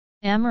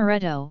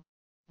Amaretto,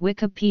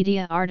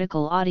 Wikipedia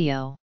article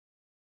audio.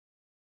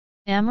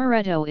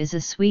 Amaretto is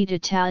a sweet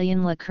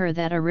Italian liqueur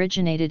that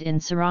originated in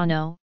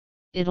Saronno,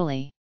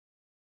 Italy.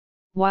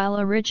 While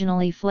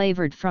originally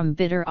flavored from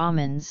bitter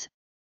almonds,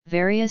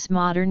 various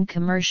modern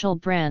commercial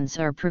brands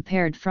are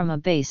prepared from a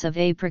base of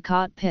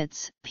apricot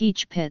pits,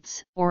 peach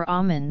pits, or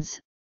almonds,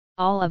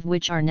 all of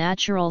which are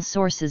natural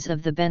sources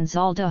of the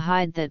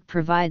benzaldehyde that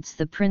provides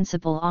the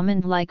principal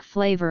almond-like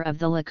flavor of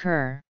the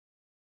liqueur.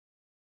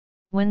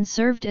 When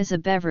served as a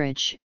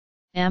beverage,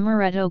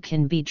 Amaretto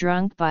can be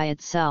drunk by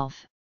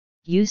itself,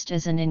 used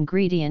as an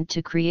ingredient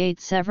to create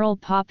several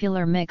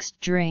popular mixed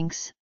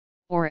drinks,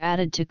 or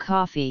added to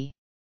coffee.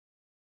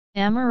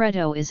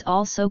 Amaretto is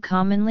also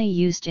commonly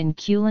used in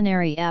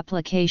culinary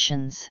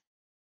applications.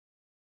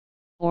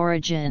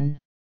 Origin.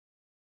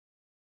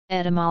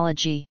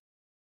 Etymology.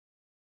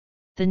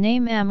 The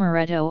name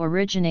Amaretto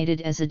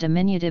originated as a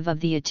diminutive of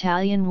the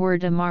Italian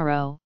word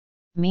amaro,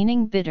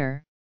 meaning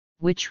bitter,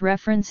 which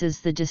references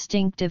the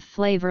distinctive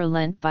flavor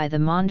lent by the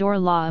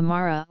mandorla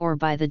amara or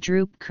by the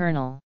drupe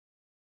kernel.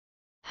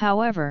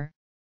 However,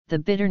 the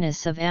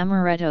bitterness of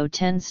Amaretto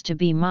tends to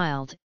be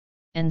mild,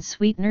 and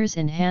sweeteners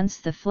enhance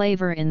the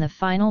flavor in the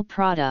final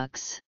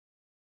products.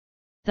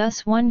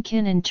 Thus one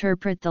can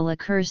interpret the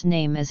liqueur's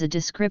name as a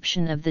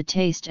description of the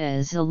taste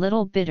as a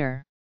little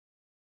bitter.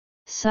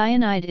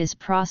 Cyanide is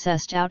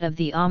processed out of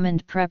the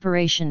almond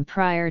preparation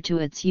prior to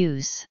its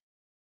use.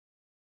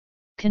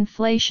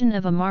 Conflation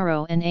of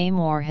amaro and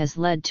amor has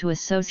led to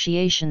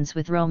associations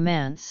with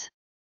romance.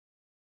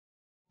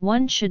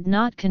 One should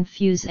not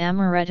confuse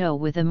Amaretto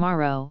with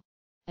Amaro,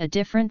 a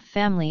different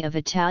family of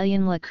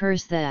Italian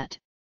liqueurs that,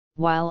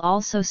 while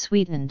also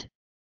sweetened,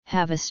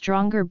 have a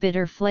stronger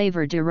bitter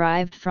flavor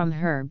derived from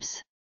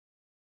herbs.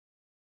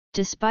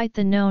 Despite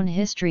the known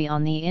history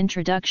on the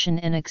introduction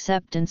and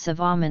acceptance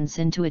of almonds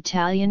into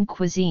Italian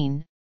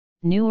cuisine,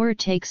 newer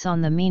takes on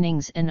the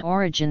meanings and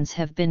origins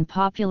have been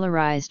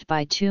popularized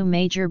by two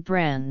major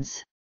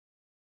brands.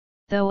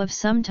 Though of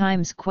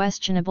sometimes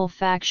questionable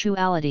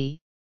factuality,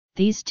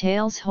 these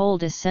tales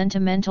hold a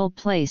sentimental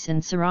place in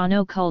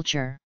Saronno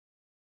culture.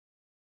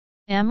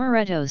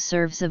 Amaretto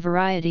serves a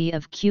variety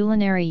of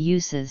culinary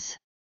uses.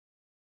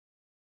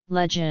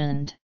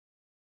 Legend.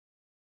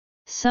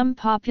 Some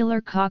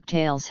popular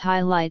cocktails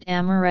highlight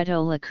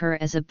Amaretto liqueur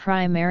as a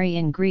primary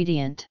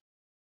ingredient.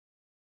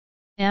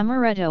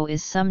 Amaretto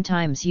is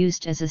sometimes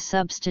used as a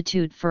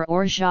substitute for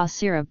orgeat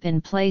syrup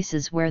in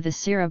places where the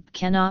syrup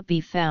cannot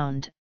be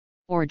found,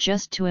 or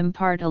just to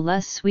impart a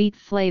less sweet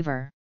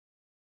flavor.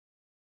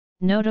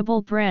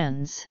 Notable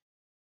brands.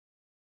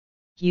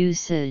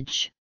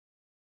 Usage.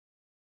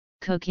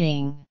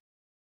 Cooking.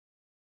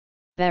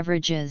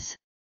 Beverages.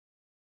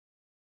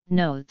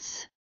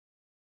 Notes.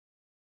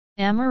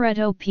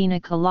 Amaretto Pina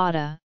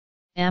Colada,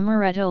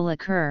 Amaretto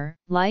liqueur,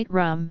 light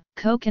rum,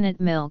 coconut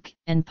milk,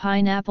 and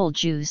pineapple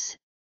juice,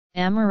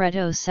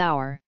 Amaretto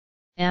sour,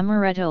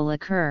 Amaretto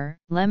liqueur,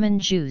 lemon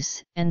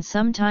juice, and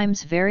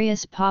sometimes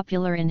various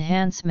popular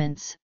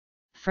enhancements,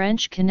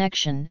 French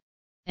Connection,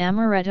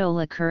 Amaretto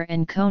liqueur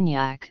and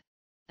cognac,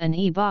 an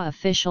IBA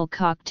official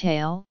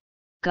cocktail,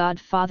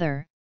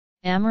 Godfather,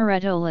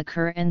 Amaretto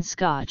liqueur and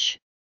scotch,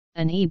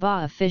 an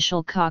IBA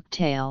official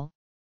cocktail,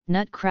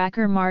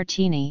 Nutcracker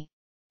martini,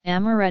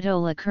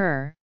 Amaretto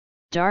liqueur,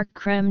 dark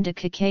crème de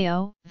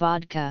cacao,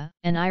 vodka,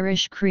 and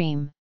Irish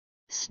cream,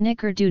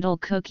 Snickerdoodle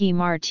cookie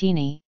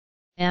martini,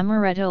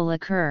 Amaretto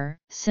liqueur,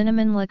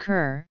 cinnamon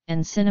liqueur,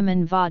 and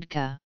cinnamon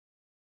vodka.